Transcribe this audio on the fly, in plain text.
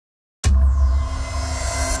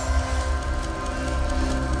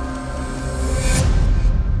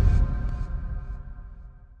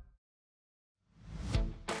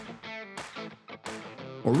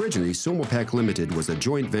Originally, SOMAPAK Ltd. was a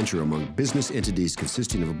joint venture among business entities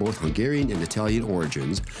consisting of both Hungarian and Italian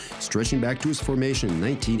origins, stretching back to its formation in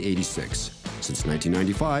 1986. Since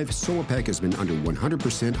 1995, SOMAPAK has been under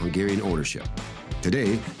 100% Hungarian ownership.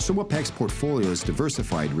 Today, SOMAPAK's portfolio is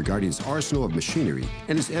diversified regarding its arsenal of machinery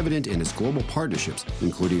and is evident in its global partnerships,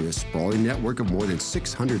 including a sprawling network of more than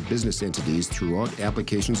 600 business entities throughout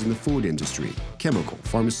applications in the food industry, chemical,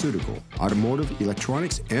 pharmaceutical, automotive,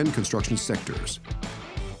 electronics, and construction sectors.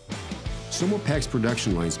 SOMAPAK's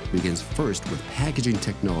production lines begins first with packaging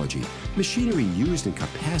technology, machinery used in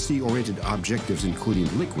capacity-oriented objectives including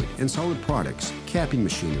liquid and solid products, capping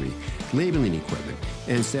machinery, labeling equipment,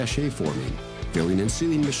 and sachet forming, filling and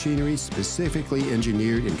sealing machinery specifically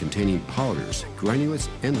engineered and containing powders, granulates,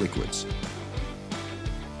 and liquids.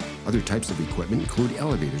 Other types of equipment include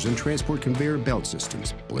elevators and transport conveyor belt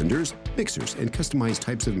systems, blenders, mixers, and customized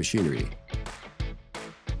types of machinery.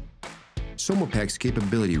 SOMAPAK's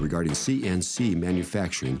capability regarding CNC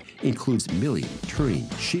manufacturing includes milling, turning,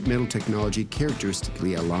 sheet metal technology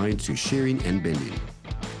characteristically aligned to shearing and bending.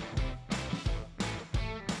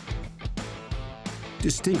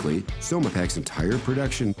 Distinctly, SOMAPAK's entire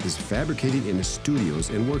production is fabricated in studios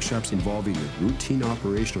and workshops involving the routine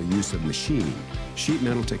operational use of machining, sheet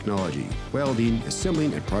metal technology, welding,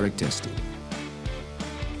 assembling, and product testing.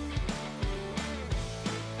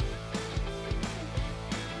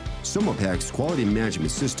 SOMAPAK's quality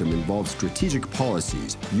management system involves strategic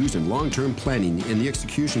policies used in long-term planning and the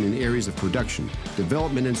execution in areas of production,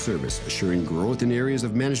 development, and service, assuring growth in areas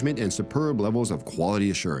of management and superb levels of quality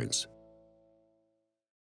assurance.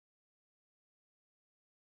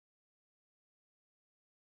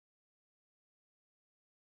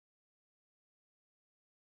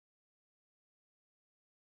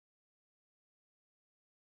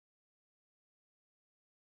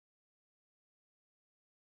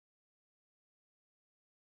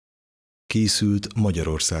 Készült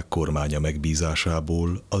Magyarország kormánya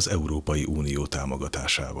megbízásából az Európai Unió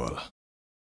támogatásával.